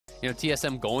You know,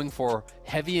 TSM going for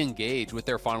heavy engage with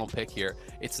their final pick here.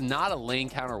 It's not a lane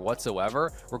counter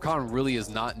whatsoever. Rakan really is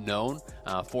not known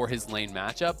for his lane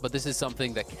matchup, but this is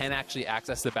something that can actually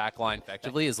access the backline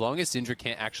effectively. As long as Syndra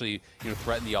can't actually, you know,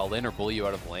 threaten the all-in or bully you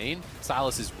out of lane,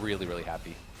 Sylas is really, really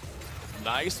happy.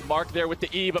 Nice mark there with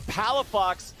the E, but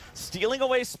Palafox stealing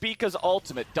away Spica's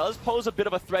ultimate does pose a bit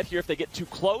of a threat here if they get too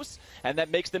close, and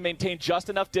that makes them maintain just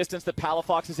enough distance that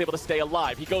Palafox is able to stay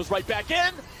alive. He goes right back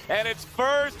in, and it's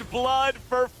first blood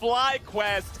for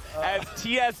FlyQuest as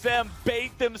TSM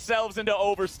bait themselves into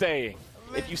overstaying.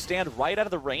 If you stand right out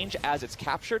of the range as it's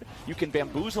captured, you can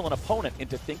bamboozle an opponent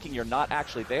into thinking you're not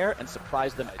actually there and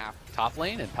surprise them after. Top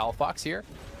lane and Palafox here,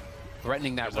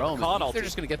 threatening that roam. They're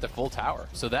just going to get the full tower.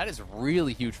 So that is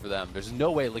really huge for them. There's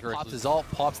no way Licorice pops his ult,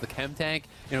 pops the chem tank,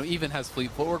 you know, even has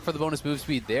fleet footwork for the bonus move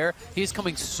speed there. He's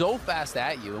coming so fast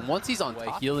at you, and once he's on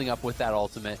top, healing up with that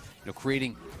ultimate, you know,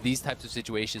 creating these types of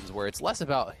situations where it's less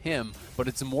about him, but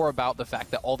it's more about the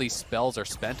fact that all these spells are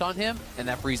spent on him, and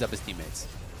that frees up his teammates.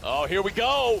 Oh, here we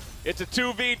go. It's a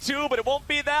 2v2, but it won't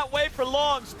be that way for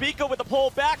long. Spica with the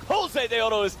pull back.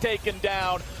 Josedeodo is taken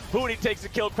down. Huni takes the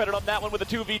kill credit on that one with a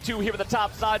 2v2 here in the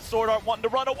top side. Sword Art wanting to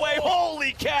run away.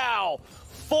 Holy cow!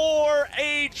 4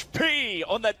 HP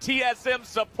on the TSM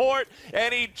support,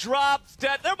 and he drops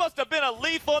dead. There must have been a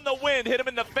leaf on the wind, hit him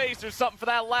in the face or something for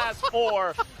that last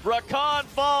 4. Rakan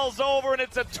falls over, and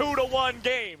it's a 2-1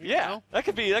 game. Yeah, you know? that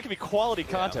could be quality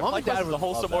content. Mom and Dad was a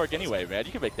wholesome org anyway, man.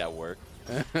 You can make that work.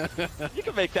 You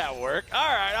can make that work. All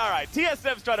right.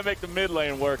 TSM's trying to make the mid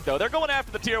lane work, though. They're going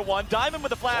after the tier 1. Diamond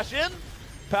with a flash in.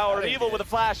 Power of Evil with a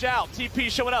flash out. TP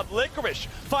showing up. Licorice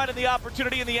finding the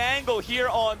opportunity in the angle here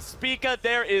on Spica.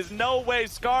 There is no way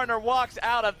Skarner walks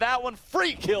out of that one.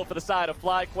 Free kill for the side of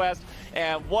FlyQuest.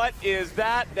 And what is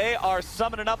that? They are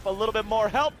summoning up a little bit more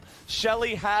help.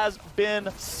 Shelly has been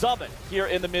summoned here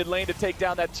in the mid lane to take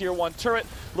down that tier 1 turret.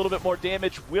 A little bit more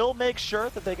damage will make sure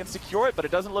that they can secure it, but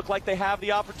it doesn't look like they have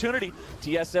the opportunity.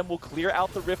 TSM will clear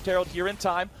out the Rift Herald here in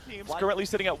time. Team's currently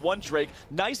sitting at 1 Drake.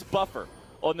 Nice buffer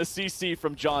on the CC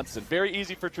from Johnson. Very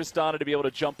easy for Tristana to be able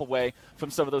to jump away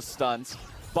from some of those stuns.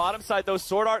 Bottom side, though,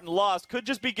 Sword Art and Lost could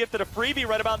just be gifted a freebie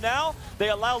right about now. They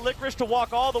allow Licorice to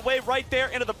walk all the way right there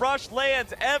into the brush,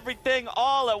 lands everything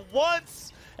all at once.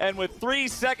 And with 3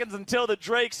 seconds until the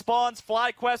Drake spawns,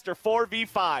 FlyQuest are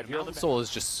 4v5. Mountain Soul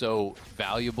is just so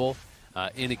valuable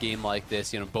in a game like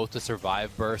this, you know, both to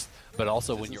survive burst, but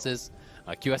also when you're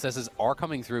QSSs are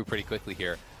coming through pretty quickly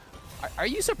here. Are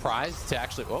you surprised to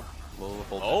actually...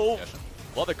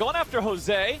 well, they're going after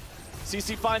Jose.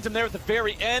 CC finds him there at the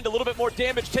very end. A little bit more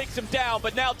damage takes him down,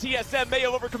 but now TSM may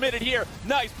have overcommitted here.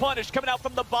 Nice punish coming out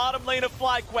from the bottom lane of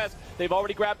FlyQuest. They've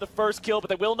already grabbed the first kill, but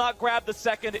they will not grab the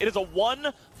second. It is a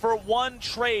 1-for-1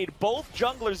 trade. Both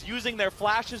junglers using their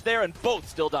flashes there, and both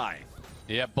still dying.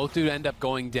 Yeah, both do end up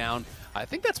going down. I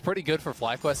think that's pretty good for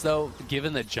FlyQuest, though,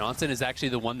 given that Johnson is actually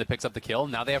the one that picks up the kill.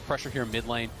 Now they have pressure here mid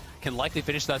lane. Can likely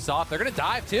finish this off. They're going to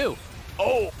dive, too.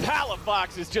 Oh,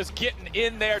 Palafox is just getting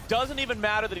in there. Doesn't even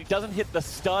matter that he doesn't hit the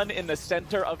stun in the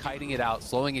center of... Kiting it out,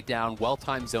 slowing it down,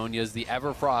 well-timed Zonias, the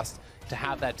Everfrost to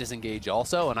have that disengage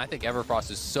also, and I think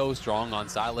Everfrost is so strong on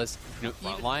Sylas. You know,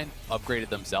 frontline upgraded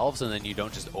themselves, and then you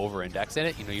don't just over-index in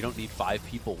it. You know, you don't need 5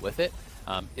 people with it.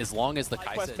 As long as the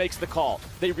FlyQuest makes the call.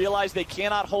 They realize they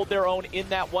cannot hold their own in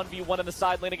that 1v1 in the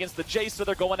side lane against the Jace, so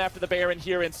they're going after the Baron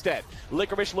here instead.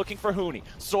 Licorice looking for Huni.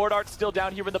 Sword Art still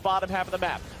down here in the bottom half of the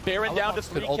map. Baron down to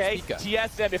 3k.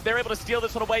 TSM, if they're able to steal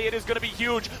this one away, it is going to be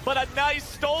huge. But a nice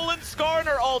stolen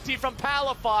Skarner ulti from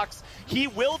Palafox. He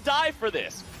will die for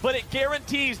this, but it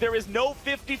guarantees there is no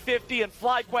 50-50, and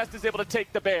FlyQuest is able to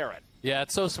take the Baron. Yeah,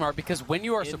 it's so smart, because when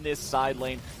you are in this side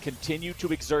lane, continue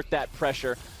to exert that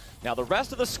pressure. Now, the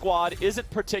rest of the squad isn't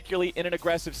particularly in an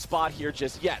aggressive spot here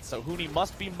just yet, so Huni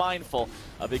must be mindful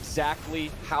of exactly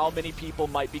how many people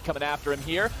might be coming after him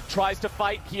here. Tries to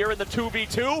fight here in the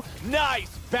 2v2.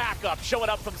 Nice backup showing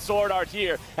up from Sword Art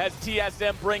here as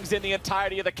TSM brings in the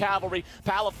entirety of the cavalry.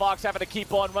 Palafox having to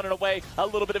keep on running away. A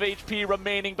little bit of HP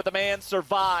remaining, but the man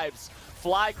survives.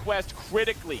 FlyQuest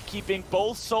critically keeping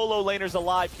both solo laners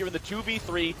alive here in the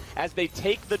 2v3 as they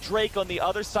take the Drake on the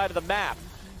other side of the map.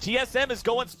 TSM is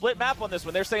going split map on this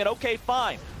one. They're saying, okay,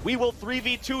 fine, we will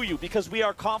 3v2 you because we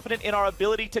are confident in our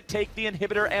ability to take the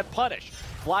inhibitor and punish.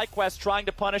 FlyQuest trying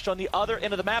to punish on the other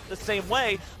end of the map the same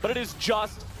way, but it is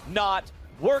just not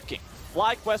working.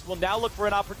 FlyQuest will now look for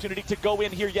an opportunity to go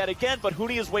in here yet again, but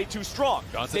Huni is way too strong.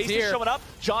 Johnson's Stacy's here. showing up.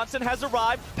 Johnson has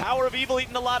arrived. Power of Evil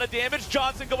eating a lot of damage.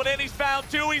 Johnson going in. He's found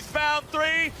 2. He's found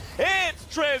 3. It's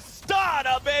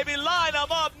Tristana, baby. Line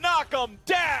them up. Knock them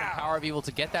down. Power of Evil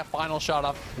to get that final shot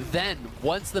off. Then,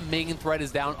 once the main threat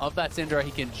is down of that Syndra,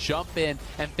 he can jump in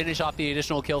and finish off the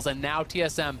additional kills. And now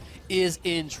TSM is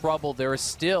in trouble. There is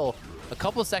still a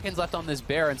couple of seconds left on this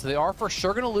Baron, so they are for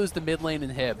sure going to lose the mid lane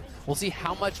inhib. We'll see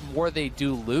how much more they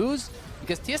do lose,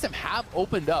 because TSM have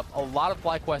opened up a lot of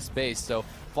FlyQuest space, so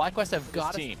FlyQuest have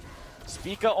got team.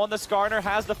 Spica on the Skarner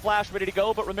has the flash ready to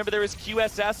go, but remember there is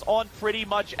QSS on pretty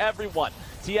much everyone.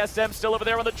 TSM still over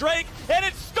there on the Drake, and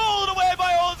it's stolen away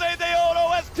by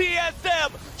Josedeodo as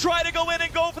TSM try to go in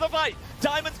and go for the fight.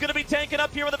 Diamond's going to be tanking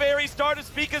up here in the very start as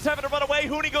Spica's having to run away.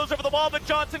 Huni goes over the wall, but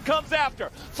Johnson comes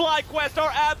after. FlyQuest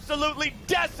are absolutely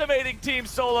decimating Team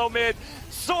Solo mid.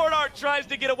 Sword Art tries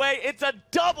to get away. It's a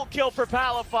double kill for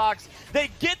Palafox.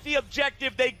 They get the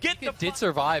objective. They get the... did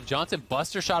survive. Johnson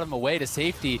buster shot him away to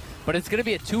safety, but it's going to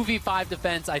be a 2v5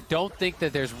 defense. I don't think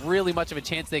that there's really much of a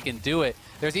chance they can do it.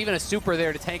 There's even a super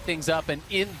there to tank things up, and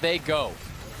in they go.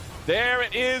 There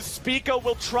it is. Spica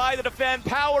will try to defend.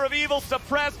 Power of Evil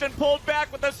suppressed and pulled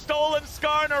back with the stolen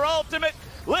Skarner ultimate.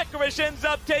 Licorice ends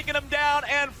up taking him down,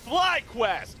 and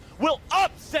FlyQuest will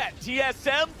upset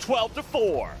TSM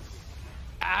 12-4.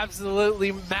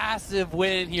 Absolutely massive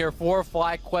win here for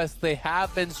FlyQuest. They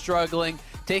have been struggling.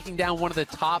 Taking down one of the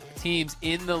top teams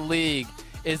in the league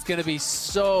is going to be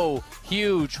so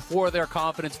huge for their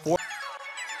confidence.